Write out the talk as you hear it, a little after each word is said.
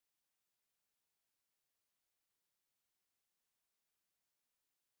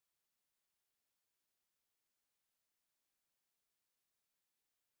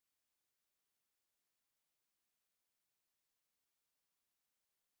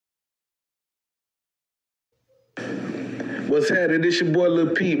What's happening? This your boy Lil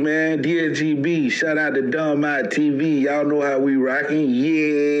Pete, man. DSGB. Shout out to Dumb Out TV. Y'all know how we rocking.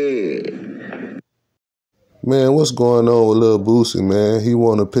 Yeah. Man, what's going on with Lil Boosie, man? He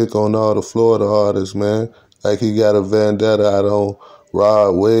want to pick on all the Florida artists, man. Like he got a vendetta out on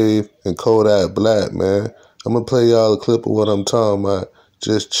Rod Wave and Kodak Black, man. I'm going to play y'all a clip of what I'm talking about.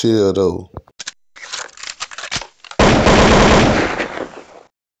 Just chill, though.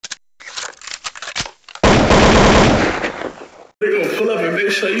 They gonna pull up and make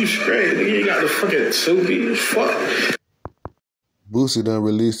sure you straight. Nigga, you got the fucking 2B. Fuck. Boosie done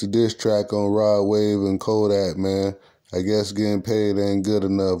released a diss track on Rod Wave and Kodak, man. I guess getting paid ain't good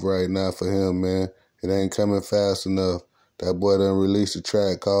enough right now for him, man. It ain't coming fast enough. That boy done released a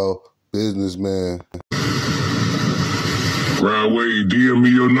track called Businessman. Rod Wave, DM me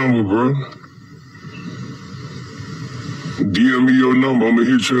your number, bro. DM me your number. I'ma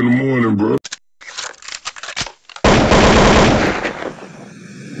hit you in the morning, bro.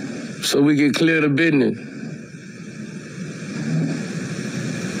 So we can clear the business.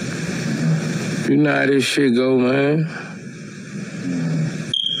 You know how this shit go, man.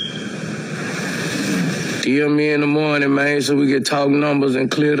 DM me in the morning, man, so we can talk numbers and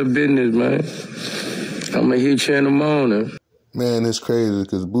clear the business, man. I'ma hit you in the morning. Man, it's crazy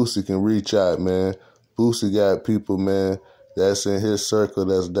because Boosie can reach out, man. Boosie got people, man, that's in his circle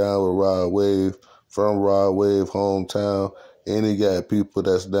that's down with Rod Wave, from Rod Wave hometown, and he got people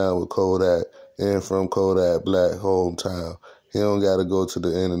that's down with Kodak and from Kodak Black hometown. He don't got to go to the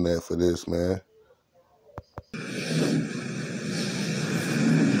internet for this, man.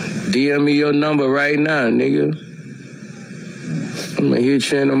 DM me your number right now, nigga. I'ma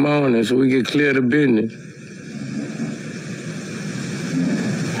hit you in the morning so we can clear the business.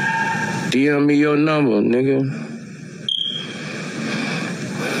 DM me your number, nigga.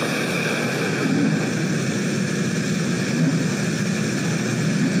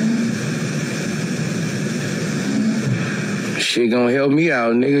 Shit gonna help me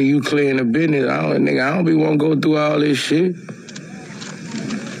out, nigga. You clearing the business. I don't be wanna go through all this shit.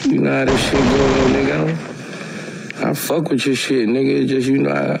 You know how this shit go, nigga. I fuck with your shit, nigga. It's just, you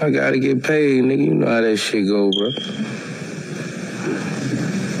know, I gotta get paid, nigga. You know how that shit go, bro.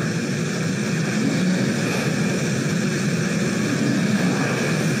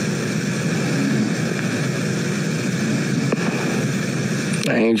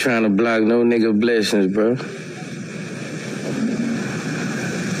 I ain't trying to block no nigga blessings, bro.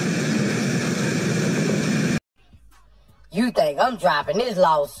 You think I'm dropping this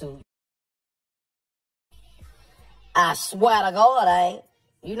lawsuit? I swear to God, I ain't.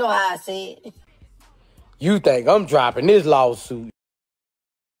 You know how I said. You think I'm dropping this lawsuit?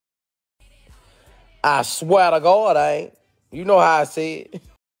 I swear to God, I ain't. You know how I said.